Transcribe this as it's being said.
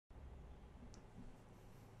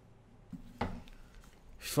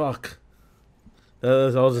Fuck.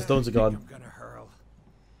 All the stones are gone. I'm gonna hurl.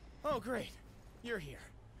 Oh, great. You're here.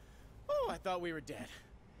 Oh, I thought we were dead.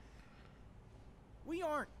 We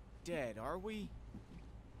aren't dead, are we?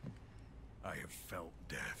 I have felt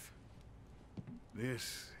death.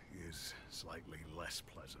 This is slightly less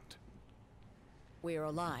pleasant. We're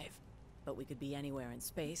alive, but we could be anywhere in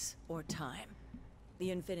space or time.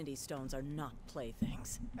 The Infinity Stones are not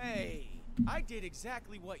playthings. Hey, I did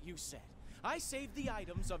exactly what you said. I saved the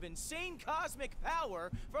items of insane cosmic power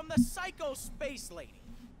from the Psycho Space Lady.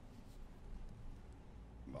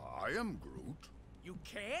 I am Groot. You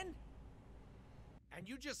can? And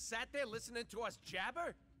you just sat there listening to us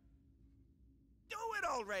jabber? Do it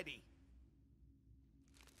already!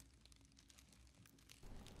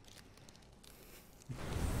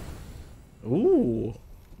 Ooh.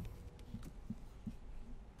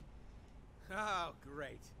 Oh,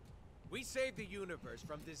 great. We saved the universe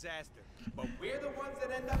from disaster, but we're the ones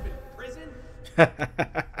that end up in prison? Yep,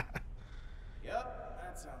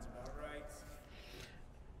 that sounds about right.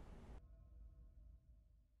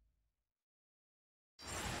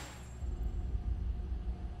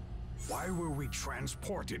 Why were we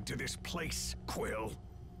transported to this place, Quill?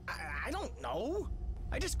 I don't know.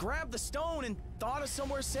 I just grabbed the stone and thought of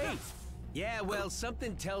somewhere safe. Yeah, well,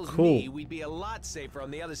 something tells me we'd be a lot safer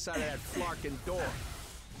on the other side of that flarkin' door.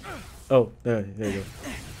 Oh, there you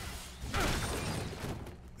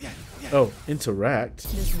go. Oh, interact.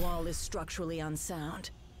 This wall is structurally unsound.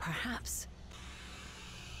 Perhaps.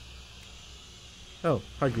 Oh,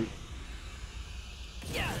 hi Groot.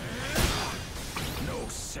 No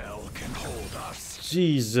cell can hold us.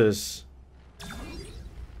 Jesus.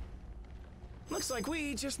 Looks like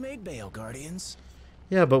we just made bail, Guardians.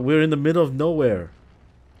 Yeah, but we're in the middle of nowhere.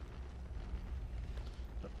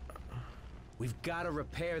 We've got to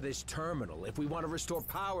repair this terminal if we want to restore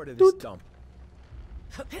power to this dump.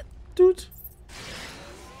 Dude.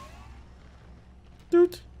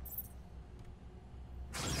 Dude.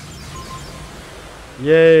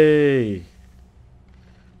 Yay.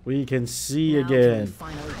 We can see Now again. Can we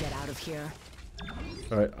finally get out of here?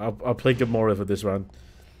 Alright, I'll play Gamora for this round.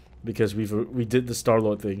 Because we did the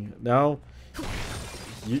Star-Lord thing. Now,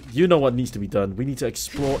 you know what needs to be done. We need to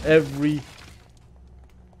explore every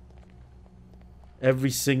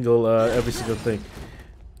single thing.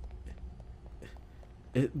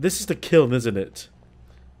 This is the kiln, isn't it?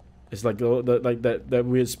 It's like that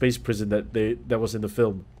weird space prison that was in the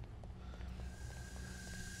film.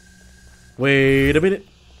 Wait a minute.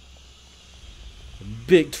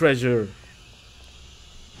 Big treasure.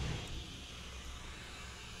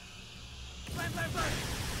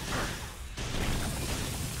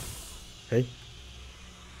 Hey.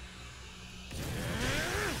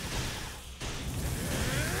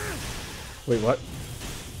 Wait, what?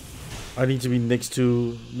 I need to be next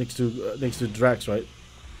to Drax, right?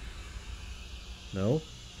 No.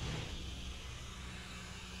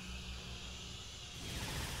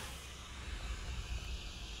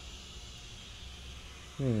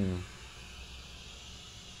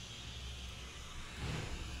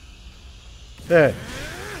 There.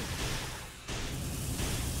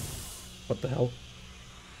 What the hell?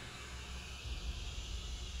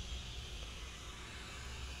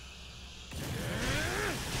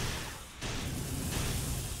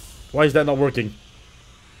 Why is that not working?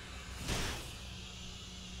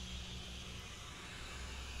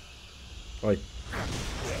 Oi.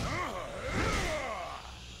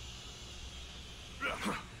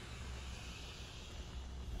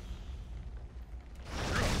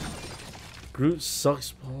 Groot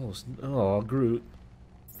sucks balls. Oh, Groot.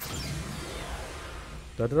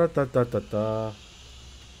 Da da da da da da.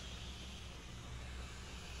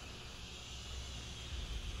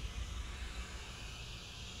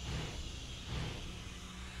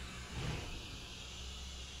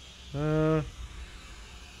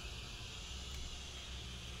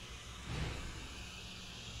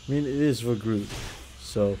 I mean, it is for Groot,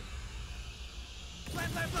 so.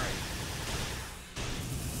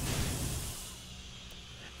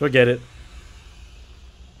 Forget it.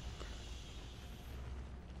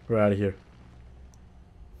 We're out of here.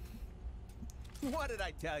 What did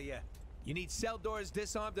I tell you? You need cell doors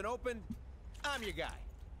disarmed and open? I'm your guy.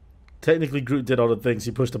 Technically, Groot did all the things.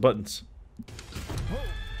 He pushed the buttons.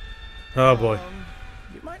 Oh boy.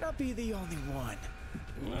 You might not be the only one.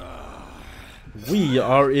 We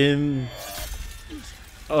are in.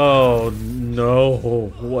 Oh no!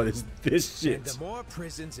 What is this shit? And the more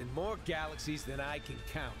prisons and more galaxies than I can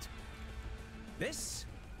count. This?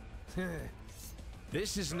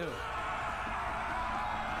 This is new.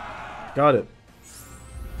 Got it.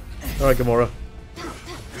 Alright, Gamora.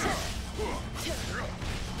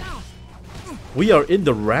 We are in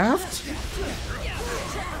the raft?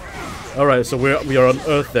 Alright, so we are on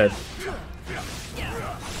Earth then.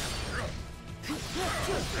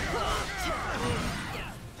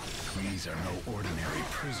 These are no ordinary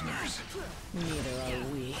prisoners. Neither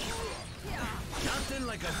are we. Nothing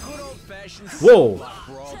like a good old-fashioned Whoa.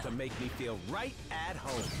 brawl to make me feel right at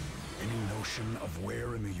home. Any notion of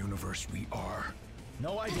where in the universe we are?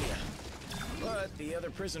 No idea. But the other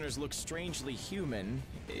prisoners look strangely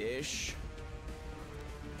human-ish.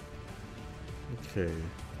 Okay.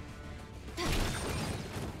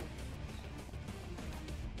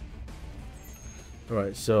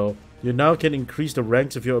 Alright, so you now can increase the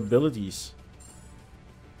ranks of your abilities.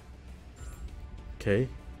 Okay.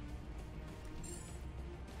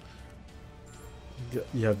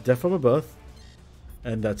 You have Death from Above,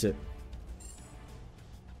 and that's it.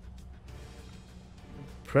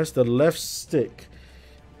 Press the left stick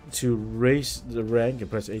to raise the rank and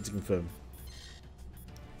press A to confirm.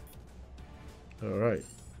 Alright.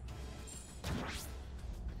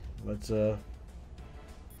 Let's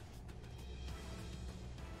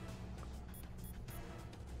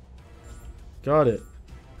got it.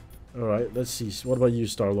 Alright, let's see. What about you,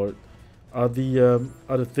 Star-Lord? Are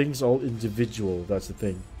the things all individual? That's the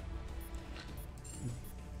thing.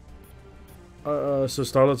 So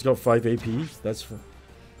Star-Lord's got 5 AP. That's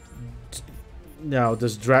now,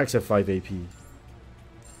 does Drax have 5 AP?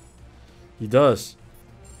 He does.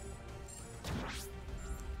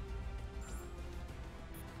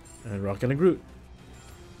 And Rocket and Groot.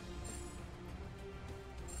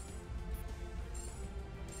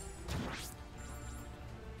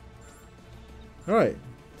 Alright.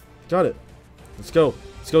 Got it. Let's go.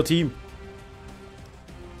 Let's go, team.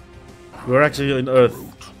 We're actually on Earth.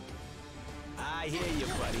 I hear you,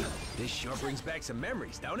 buddy. This sure brings back some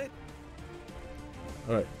memories, don't it?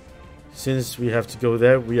 Alright. Since we have to go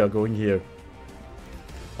there, we are going here.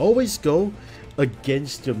 Always go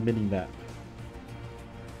against your mini-map.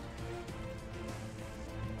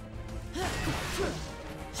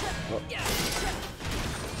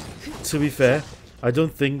 To be fair, I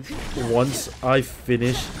don't think once I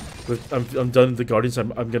finish with I'm done with the Guardians, I'm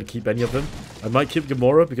gonna keep any of them. I might keep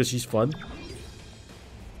Gamora because she's fun.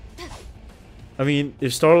 I mean,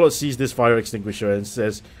 if Star-Lord sees this fire extinguisher and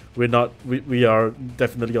says we are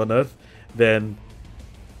definitely on Earth, then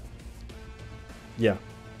yeah.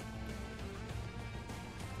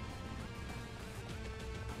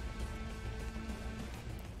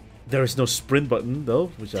 There is no sprint button though,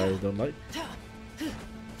 which I don't like.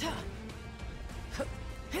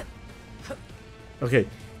 Okay,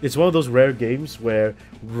 it's one of those rare games where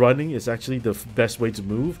running is actually the best way to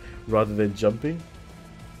move rather than jumping.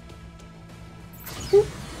 Whoop.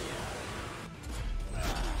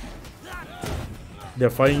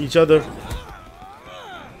 They're fighting each other.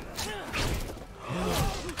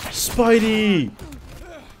 Spidey!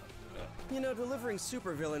 You know, delivering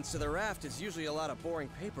supervillains to the raft is usually a lot of boring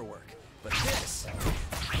paperwork. But this...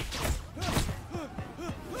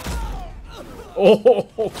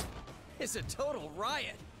 Oh! It's a total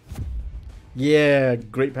riot. Yeah,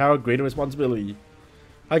 great power, greater responsibility.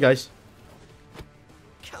 Hi, guys.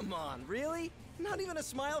 Come on, really? Not even a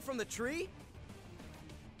smile from the tree?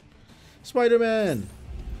 Spider-Man!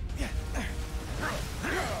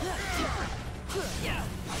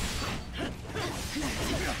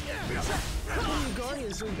 What are you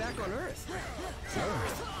Guardians doing back on Earth?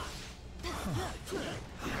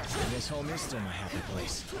 This home is still my happy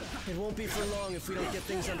place. It won't be for long if we don't get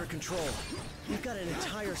things under control. We've got an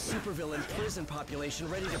entire supervillain prison population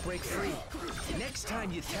ready to break free. Next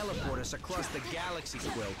time you teleport us across the galaxy,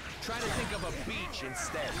 Quill, try to think of a beach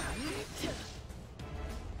instead.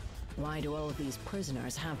 Why do all of these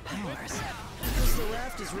prisoners have powers? Because the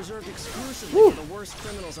raft is reserved exclusively for the worst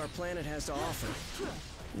criminals our planet has to offer.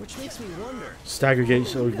 Which makes me wonder. Stagger gate,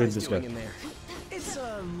 so we What are can you guys this doing guy. in there? It's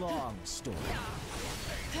a long story.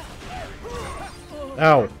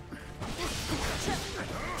 Ow!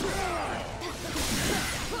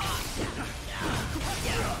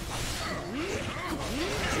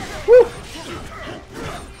 Woo!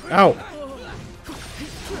 Ow!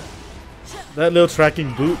 That little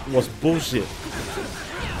tracking boot was bullshit.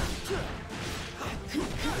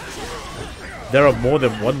 There are more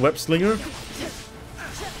than one web slinger?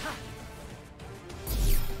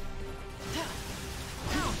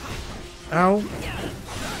 Ow.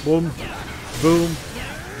 Boom. Boom.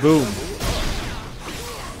 Boom.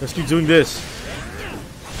 Let's keep doing this.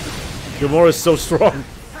 Gamora is so strong.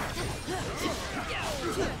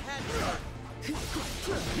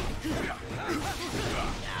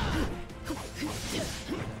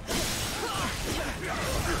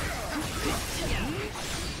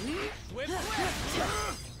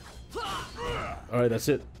 Alright, that's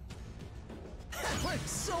it.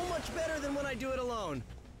 So much better than when I do it alone.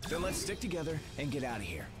 Then let's stick together and get out of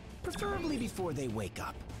here. Preferably before they wake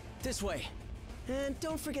up. This way. And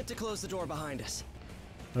don't forget to close the door behind us.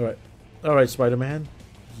 Alright. Alright, Spider-Man.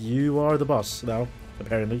 You are the boss now,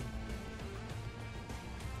 apparently.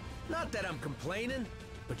 Not that I'm complaining,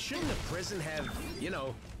 but shouldn't a prison have, you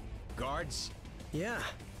know, guards? Yeah.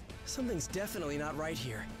 Something's definitely not right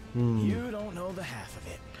here. You don't know the half of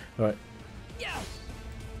it. Alright.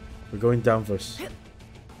 We're going down first.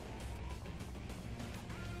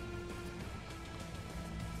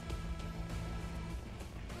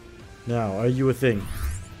 Now, are you a thing?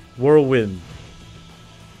 Whirlwind.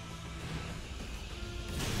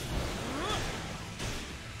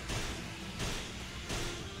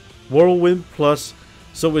 Whirlwind plus...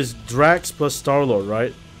 So it's Drax plus Star-Lord,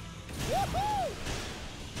 right?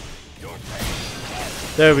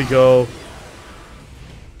 There we go.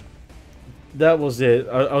 That was it.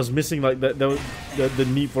 I was missing like that was the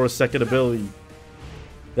need for a second ability.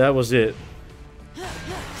 That was it.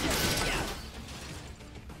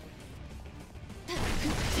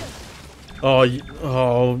 Oh,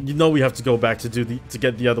 you know we have to go back to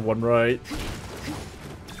get the other one right.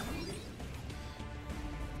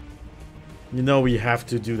 You know we have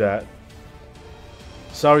to do that.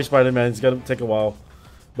 Sorry, Spider-Man. It's gonna take a while,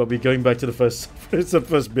 but we're going back to the first. It's the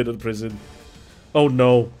first bit of the prison. Oh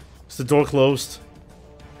no. Is the door closed?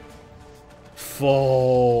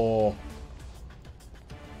 4.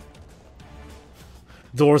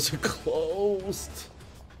 Doors are closed.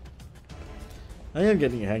 I am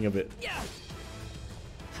getting a hang of it.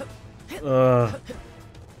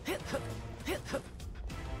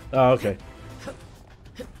 Okay.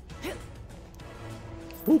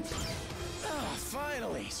 Whoop. Oh,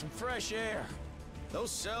 finally, some fresh air.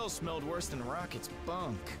 Those cells smelled worse than Rocket's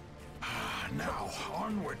bunk. Now,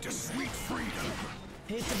 onward to sweet freedom.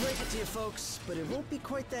 Hate to break it to you folks, but it won't be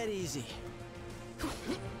quite that easy.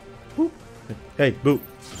 Boop. Hey, Boo.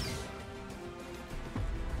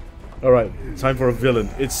 Alright, time for a villain.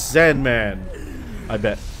 It's Sandman. I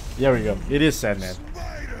bet. There we go. It is Sandman.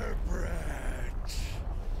 Spider Brat.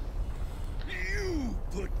 You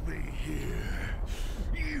put me here.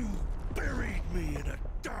 You buried me in a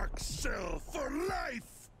dark cell for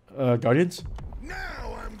life. Guardians?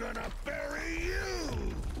 Now I'm gonna bury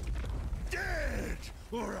you. Dead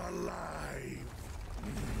or alive.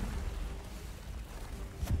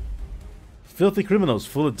 Filthy criminals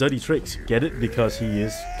full of dirty tricks. Get it? Because he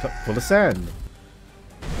is full of sand.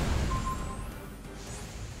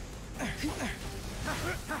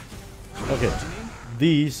 Okay.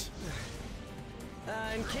 These.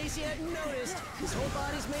 In case you hadn't noticed, his whole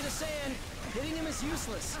body's made of sand. Hitting him is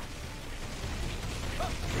useless.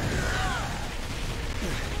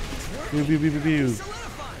 Pew, pew, pew, pew, pew.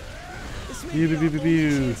 This may Pew, be pew, our pew, only pew.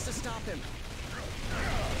 chance to stop him.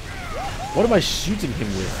 What am I shooting him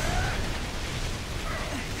with?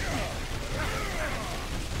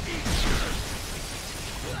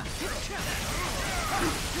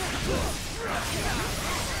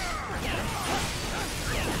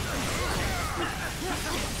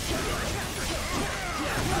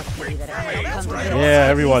 Yeah,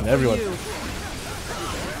 everyone. These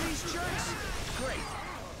jerks? Great.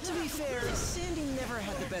 To be fair, Sandy never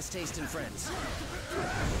had the best taste in friends.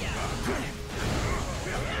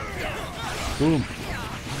 Boom.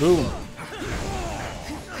 Boom.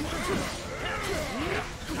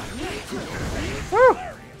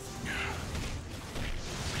 Ah!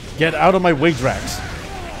 Get out of my way, Drax.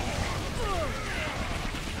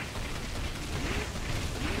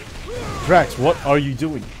 Drax, what are you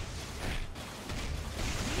doing?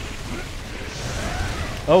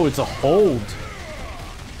 Oh, it's a hold.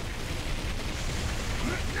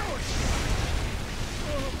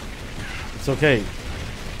 It's okay.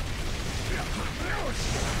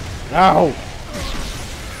 Ow!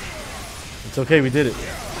 It's okay, we did it. I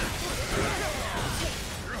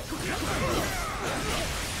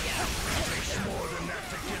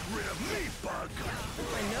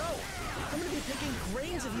know. I'm gonna be picking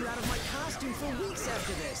grains of you out of my costume for weeks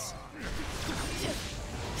after this.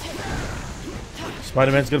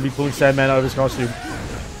 Spider-Man's gonna be pulling Sandman out of his costume.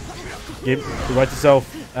 Give the right to self.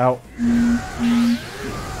 Out.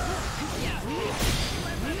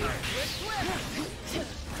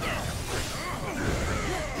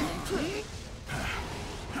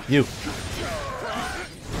 You.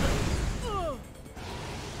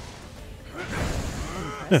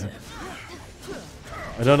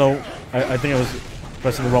 I don't know. I think I was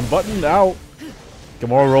pressing the wrong button. Ow.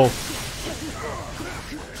 Gamora roll.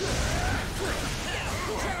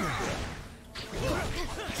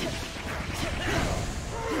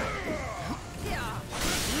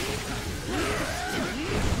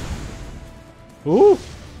 Ooh!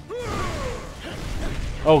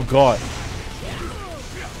 Oh god.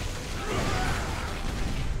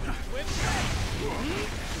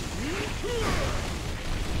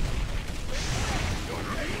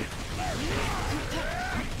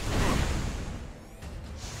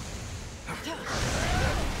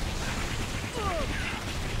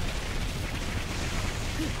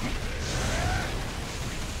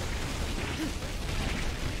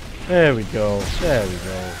 There we go. There we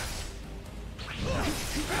go.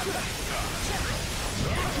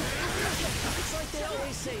 It's like they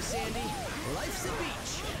always say, Sandy. Life's a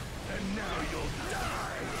beach. And now you'll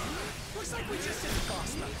die. Looks like we just hit the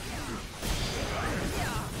boss now.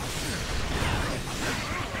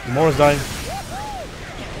 Gamora's dying.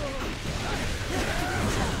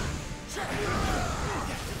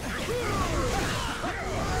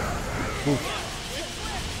 Ooh.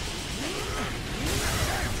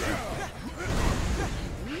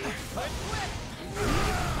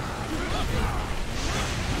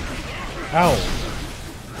 Ow.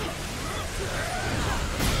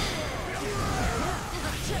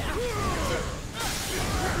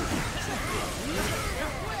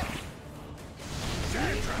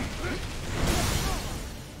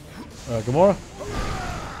 Gamora?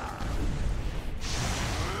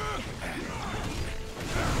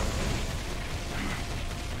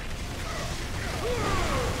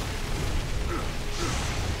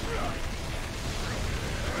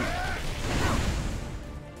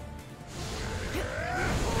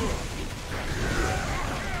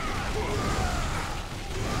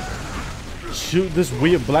 Shoot this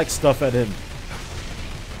weird black stuff at him.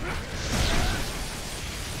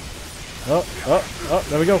 Oh,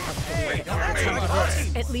 there we go.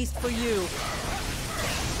 At least for you.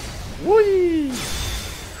 Whee!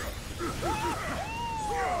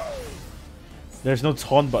 There's no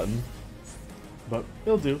taunt button, but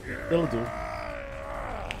it'll do. It'll do.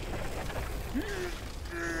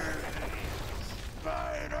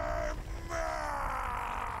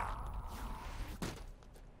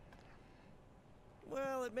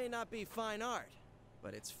 Well, it may not be fine art,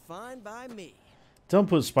 but it's fine by me. Don't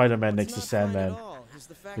put Spider-Man next to What's not fine Sandman, at all is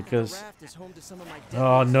the fact because that the raft is home to some of my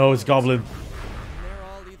oh deadliest no, it's foes. Goblin. And they're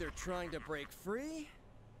all either trying to break free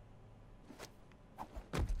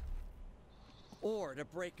or to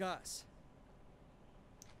break us.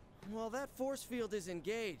 Well, that force field is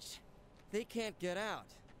engaged. They can't get out.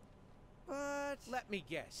 But Let me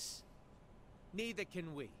guess. Neither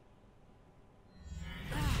can we.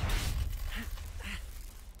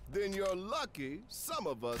 Then you're lucky some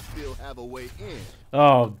of us still have a way in.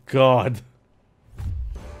 Oh god.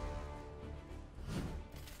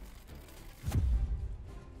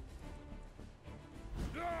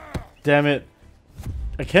 Damn it.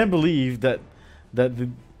 I can't believe that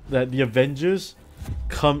the Avengers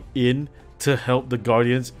come in to help the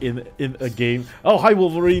Guardians in a game. Oh, hi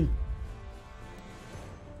Wolverine.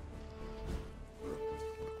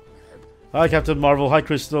 Hi Captain Marvel. Hi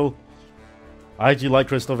Crystal. I actually like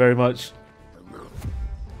Crystal very much.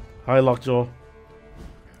 Hi Lockjaw.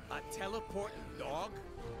 A teleporting dog?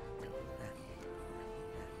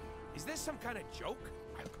 Is this some kind of joke?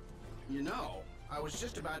 You know, I was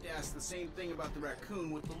just about to ask the same thing about the raccoon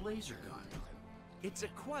with the laser gun. It's a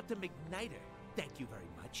quantum igniter. Thank you very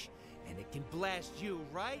much. And it can blast you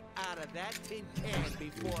right out of that tin can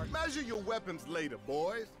before... Measure your weapons later,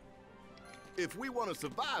 boys. If we want to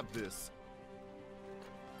survive this,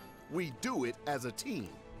 we do it as a team.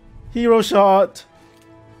 Hero shot.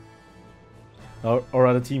 Or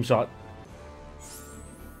at a team shot.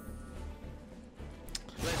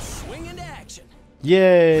 let's swing into action.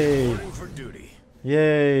 Yay. Reporting for duty.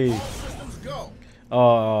 Yay. All systems go.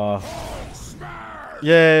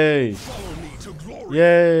 Yay. Follow me to glory.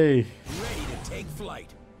 Yay. Ready to take flight.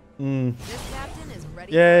 Mm. This captain is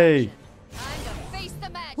ready Yay. for action. Time to face the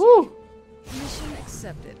magic. Woo. Mission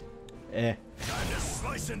accepted. Eh. Time to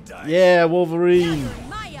slice and dice. Yeah, Now Wolverine. you're in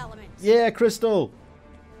my element. Yeah, Crystal.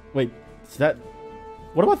 Wait, is that...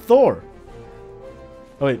 What about Thor?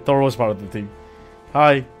 Oh wait, Thor was part of the team.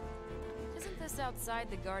 Hi. Isn't this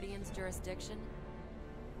outside the Guardian's jurisdiction?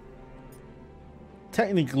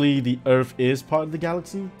 Technically, the Earth is part of the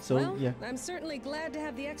galaxy, so Well, yeah. I'm certainly glad to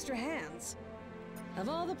have the extra hands. Of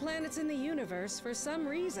all the planets in the universe, for some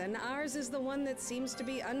reason, ours is the one that seems to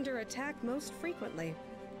be under attack most frequently.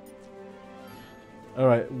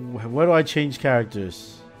 Alright, where do I change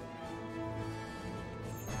characters?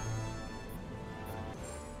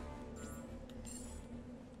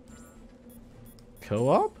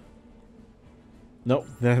 Co-op? Nope.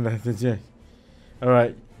 Yeah.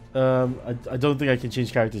 Alright. I don't think I can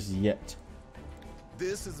change characters yet.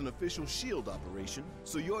 This is an official SHIELD operation,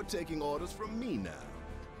 so you're taking orders from me now.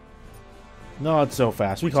 Not so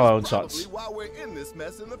fast. We call our own shots. Probably why we're in this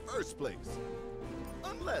mess in the first place.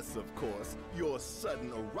 Unless, of course, your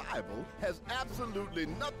sudden arrival has absolutely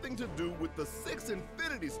nothing to do with the 6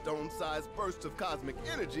 Infinity Stone-sized bursts of cosmic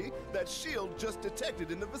energy that SHIELD just detected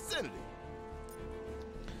in the vicinity.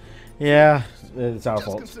 Yeah, it's our Just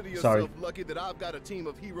fault. consider yourself Sorry. lucky that I've got a team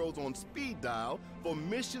of heroes on speed dial for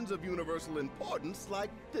missions of universal importance like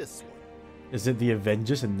this one. Is it the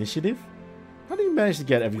Avengers Initiative? How do you manage to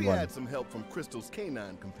get We everyone? had some help from Crystal's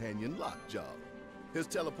canine companion, Lockjaw. His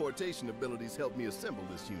teleportation abilities helped me assemble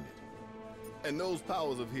this unit. And those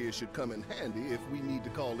powers of his should come in handy if we need to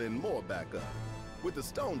call in more backup. With the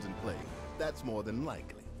stones in play, that's more than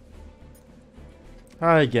likely.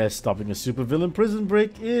 I guess stopping a supervillain prison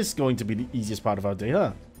break is going to be the easiest part of our day,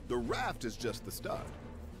 huh? The raft is just the start.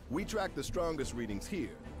 We track the strongest readings here,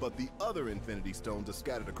 but the other Infinity Stones are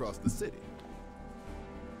scattered across the city.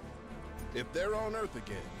 If they're on Earth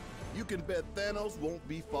again, you can bet Thanos won't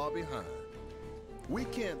be far behind. We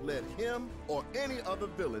can't let him or any other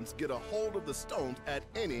villains get a hold of the stones at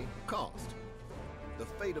any cost. The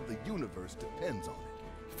fate of the universe depends on it.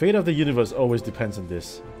 Fate of the universe always depends on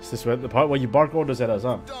this. Is this the part where you bark orders at us,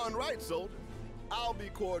 huh? Darn right, soldier. I'll be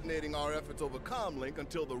coordinating our efforts over Comlink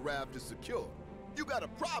until the raft is secure. You got a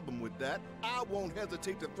problem with that, I won't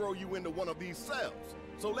hesitate to throw you into one of these cells.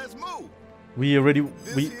 So let's move. We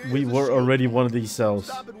were already one of these cells.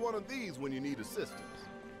 Stop at one of these when you need assistance.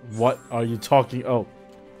 What are you talking? Oh.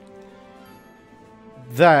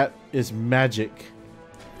 That is magic.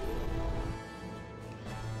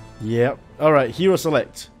 Yep. Alright, hero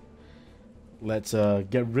select. Let's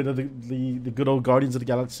get rid of the good old Guardians of the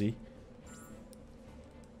Galaxy.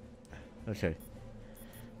 Okay.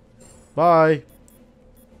 Bye.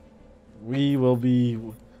 We will be...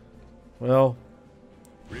 Well...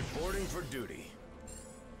 Reporting for duty.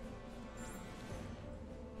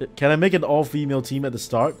 Can I make an all-female team at the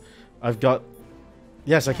start? I've got...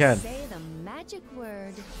 Yes, I can. Say the magic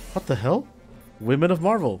word. What the hell? Women of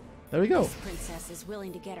Marvel. There we go. This princess is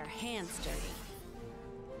willing to get her hands dirty.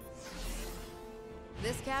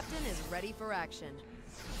 This captain is ready for action.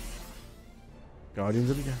 Guardians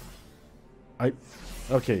of the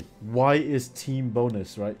Okay, why is team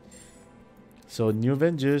bonus, right? So, New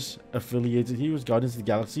Avengers, Affiliated Heroes, Guardians of the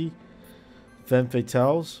Galaxy, Femme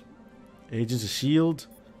Fatales, Agents of S.H.I.E.L.D.,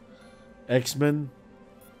 X-Men,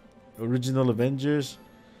 Original Avengers,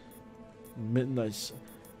 Midnight...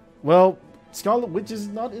 Well, Scarlet Witch is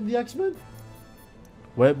not in the X-Men?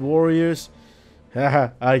 Web Warriors... Haha,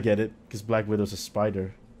 I get it, because Black Widow's a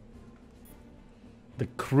spider. The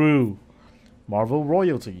Crew, Marvel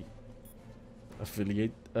Royalty,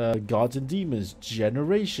 Affiliate, Gods and Demons,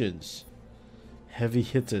 Generations, Heavy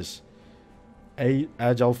Hitters,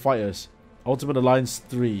 Agile Fighters, Ultimate Alliance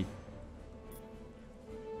 3,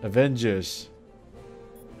 Avengers,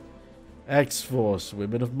 X-Force,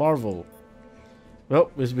 Women of Marvel.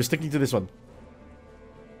 Well, we're sticking to this one.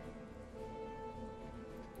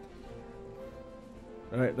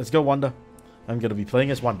 Alright, let's go, Wanda. I'm going to be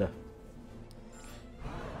playing as Wanda.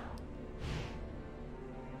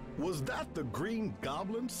 Was that the Green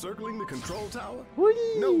Goblin circling the control tower? Whee!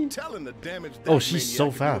 No telling the damage that Oh, she's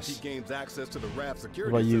so maniac can do if fast. he gains access to the raft What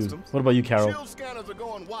security about you? systems. What about you, Carol? Shield scanners are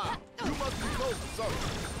going wild. You must be close to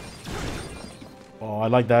something. Oh, I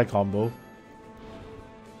like that combo.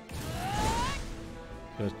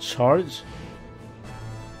 Gonna charge.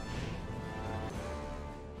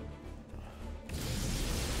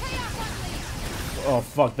 Oh,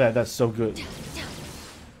 fuck that. That's so good.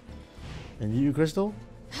 And you, Crystal?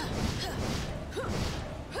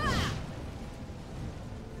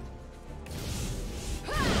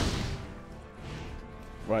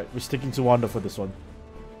 Right, we're sticking to Wanda for this one.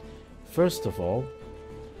 First of all,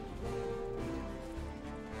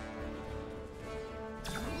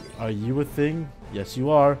 are you a thing? Yes,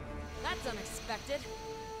 you are. That's unexpected.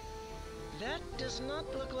 That does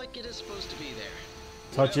not look like it is supposed to be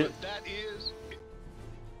there. Touch it. That is.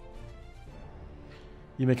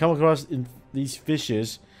 You may come across these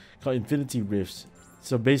fishes called Infinity Rifts.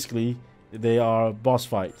 So basically, they are boss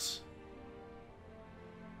fights.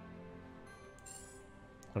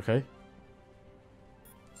 Okay.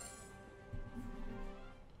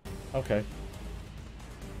 Okay.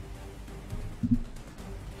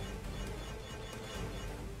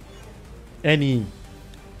 Any.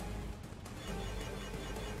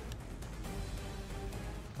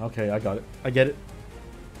 Okay, I got it. I get it.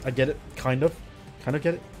 I get it. Kind of. Kind of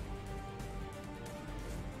get it.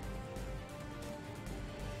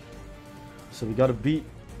 So we gotta beat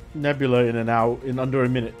Nebula in an hour, in under a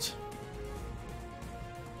minute.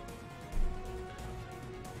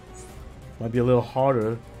 Might be a little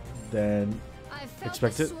harder than I've felt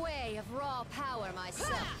expected. the sway of raw power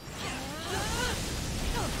myself.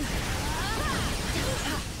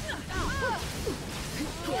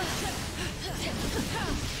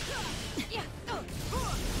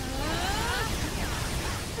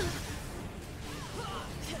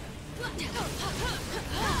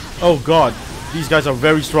 Oh god, these guys are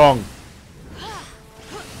very strong.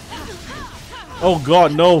 Oh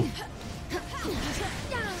god, no.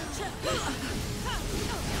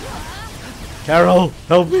 Carol,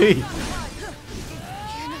 help me.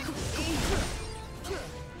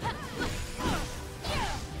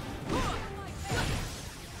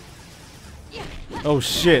 Oh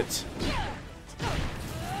shit.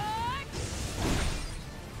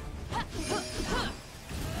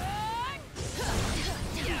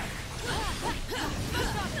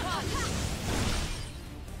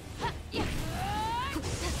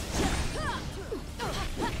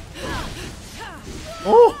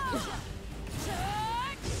 Oh!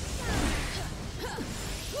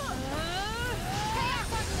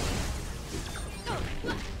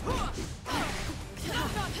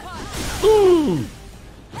 Ooh!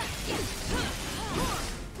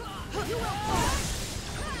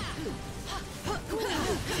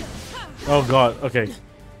 Oh god, okay.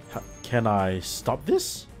 Can I stop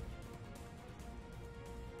this?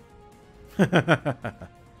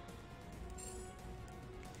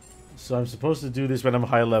 So I'm supposed to do this when I'm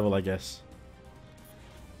high level, I guess.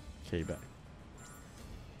 Okay, back.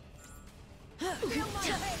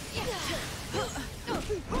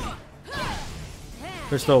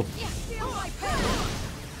 Crystal.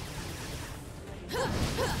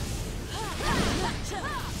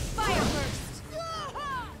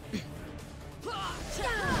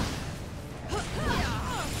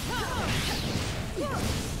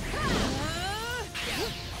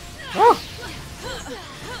 Ah!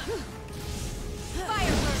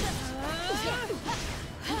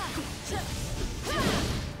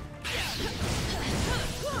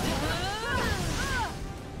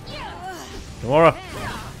 Gamora.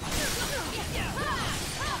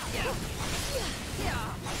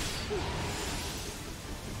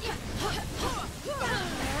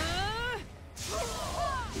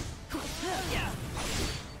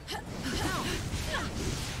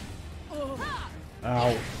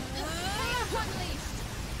 Ow.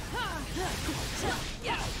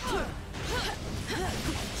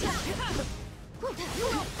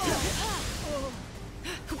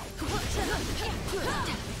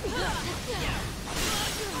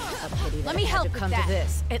 Let me help come to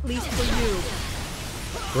this, at least for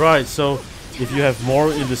you. Right, so if you have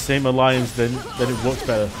more in the same alliance, then it works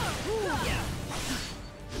better.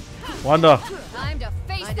 Wanda. Time to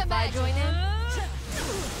face the magic. Join in.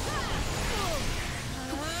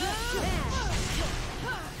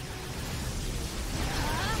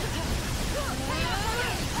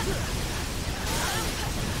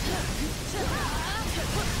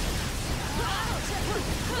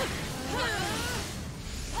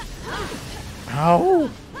 Ow!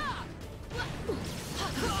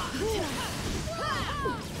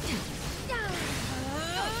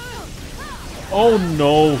 Oh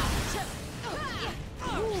no!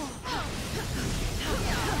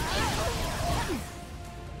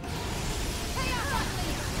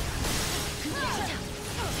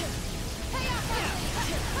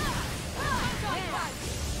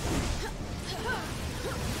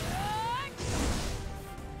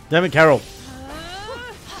 Damn it, Carol!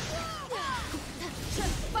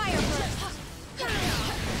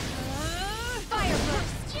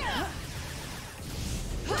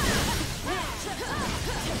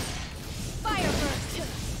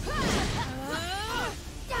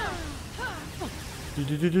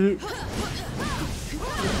 Do.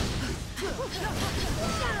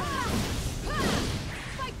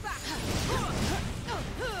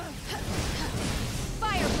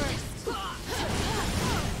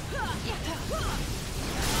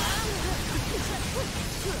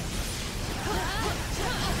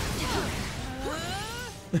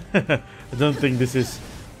 I don't think this is...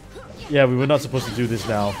 Yeah, we were not supposed to do this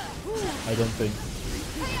now. I don't think.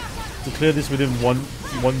 To clear this within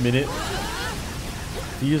one minute.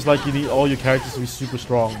 Feels like you need all your characters to be super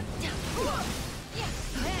strong.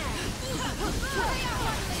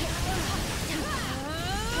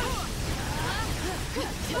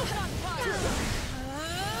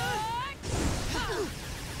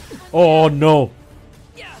 Oh no!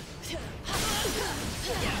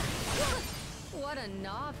 What a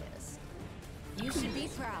novice. You should be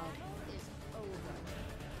proud.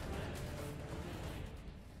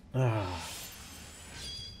 Ah,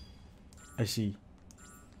 I see.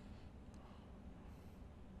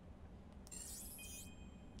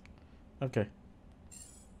 Okay.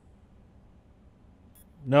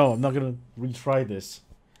 No, I'm not gonna retry this.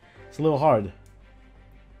 It's a little hard.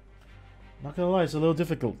 Not gonna lie, it's a little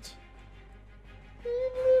difficult. A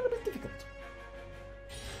little bit difficult.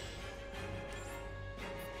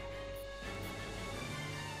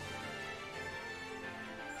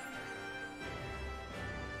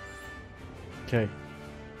 Okay.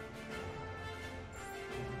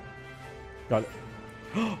 Got it.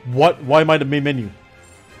 What? Why am I the main menu?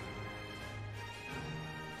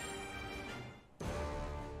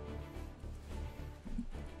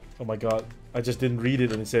 Oh my god. I just didn't read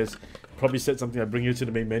it and it says, probably said something, I bring you to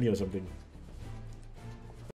the main menu or something.